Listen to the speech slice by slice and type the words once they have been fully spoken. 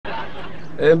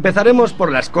Empezaremos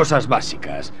por las cosas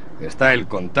básicas. Está el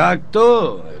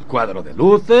contacto, el cuadro de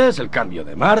luces, el cambio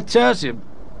de marchas y...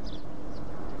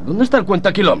 ¿Dónde está el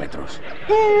cuentakilómetros?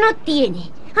 No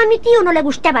tiene. A mi tío no le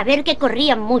gustaba ver que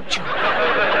corrían mucho.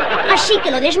 Así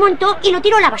que lo desmontó y lo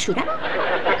tiró a la basura.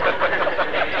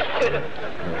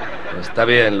 Está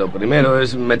bien, lo primero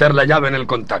es meter la llave en el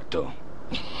contacto.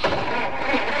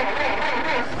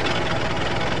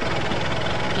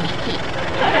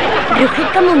 Ruge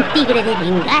como un tigre de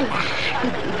Bengala.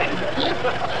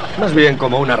 Más bien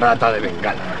como una rata de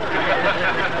Bengala.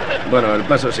 Bueno, el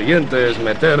paso siguiente es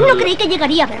meter... No creí que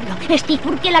llegaría a verlo. Steve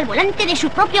Urkel al volante de su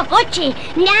propio coche.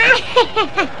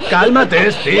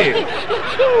 Cálmate, Steve.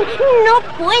 No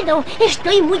puedo.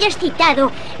 Estoy muy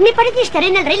excitado. Me parece estar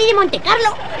en el Rally de Monte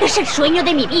Carlo. Es el sueño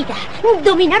de mi vida.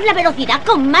 Dominar la velocidad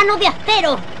con mano de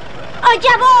acero.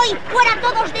 ¡Allá voy! ¡Fuera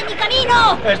todos de mi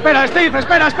camino! Espera, Steve,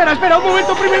 espera. Un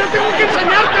momento, primero tengo que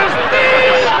enseñarte,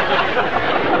 Steve.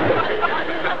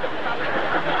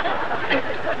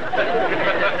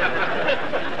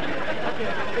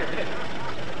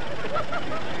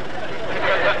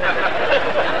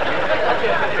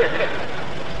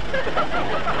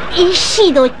 ¿He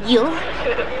sido yo?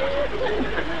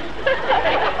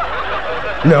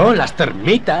 No, las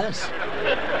termitas.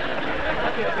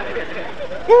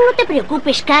 No te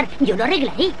preocupes, Carl. Yo lo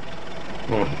arreglaré.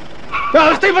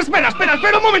 Steve, espera,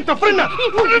 un momento, frena.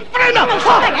 ¡Frena!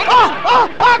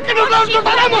 ¡Que nos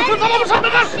daremos! ¡Nos vamos a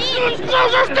pegar! ¡Steve!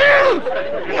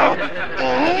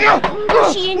 Lo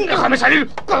siento. ¡Déjame salir!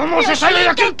 ¿Cómo se sale de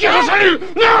aquí? ¡Quiero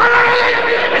salir!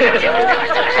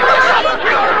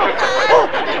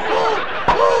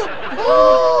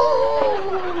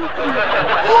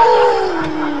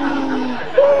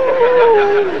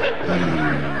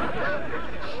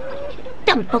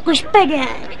 Tampoco es para...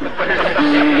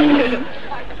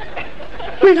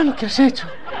 Mira lo que has hecho.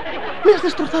 Me has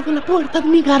destrozado la puerta de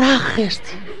mi garaje,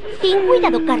 Steve. Ten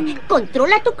cuidado, Carl.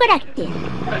 Controla tu carácter.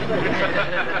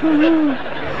 1,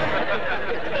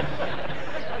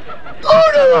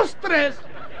 2, 3,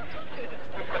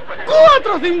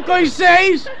 4, 5 y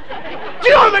 6.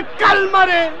 Yo me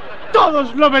calmaré.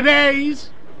 Todos lo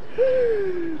veréis.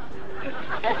 1,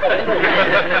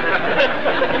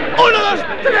 2,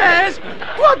 3,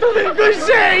 4, 5 y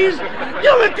 6.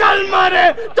 Yo me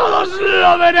calmaré. Todos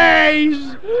lo veréis.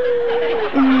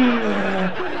 1,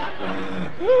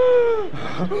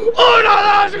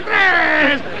 2,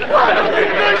 3, 4, 5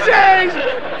 y 6.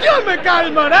 Yo me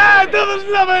calmaré. Todos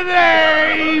lo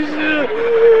veréis.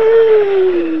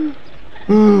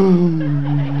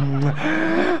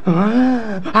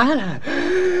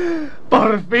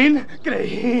 Por fin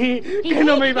creí que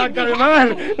no me iba a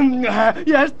calmar.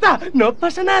 Ya está, no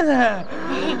pasa nada.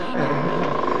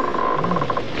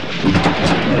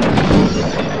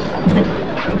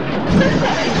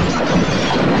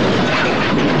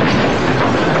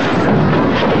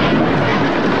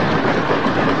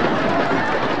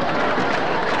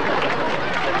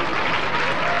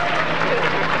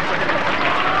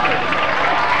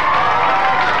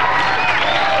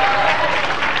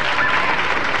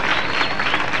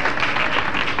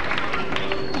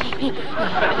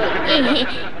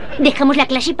 ¿Dejamos la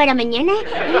clase para mañana?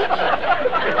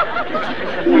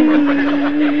 1,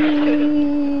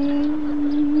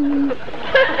 2,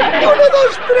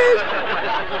 3,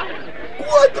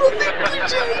 4, 5 y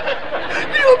 6.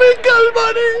 Yo me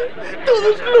calmaré.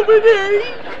 Todos lo veréis.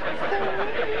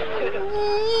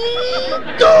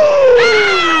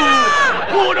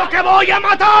 ¡Juro que voy a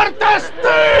matarte,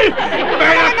 Steve!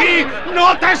 ¡Ven aquí!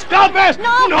 ¡No te escapes!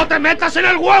 ¡No te metas en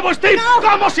el huevo, Steve!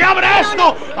 ¿Cómo se abre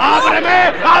esto?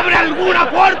 ¡Ábreme! ¡Abre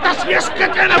alguna puerta si es que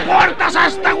tiene puertas a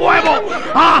este huevo!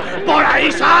 ¡Ah! ¡Por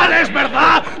ahí sales,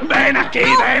 ¿verdad? ¡Ven aquí,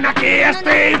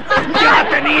 Steve! ¡Ya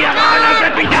tenía ganas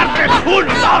de pillarte!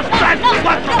 1, 2, 3,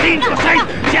 4, 5, 6,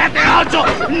 7, 8.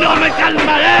 ¡No me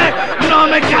calmaré! ¡No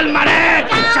me calmaré!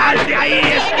 ¡Sal de ahí,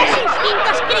 Steve! ¡Esos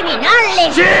instintos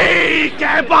criminales! ¡Sí!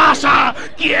 ¿Qué pasa?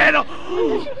 ¡Quiero!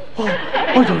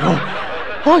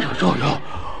 ¡Ay,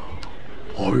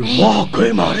 va,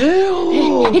 qué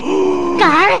mareo!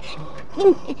 Carl,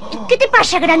 ¿qué te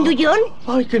pasa, grandullón?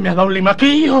 ¡Ay, que me ha dado un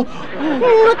limaquillo!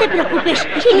 No te preocupes,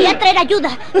 iré a traer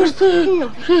ayuda. Sí.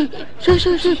 1,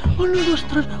 2,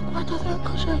 3, 4,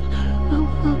 5, 6.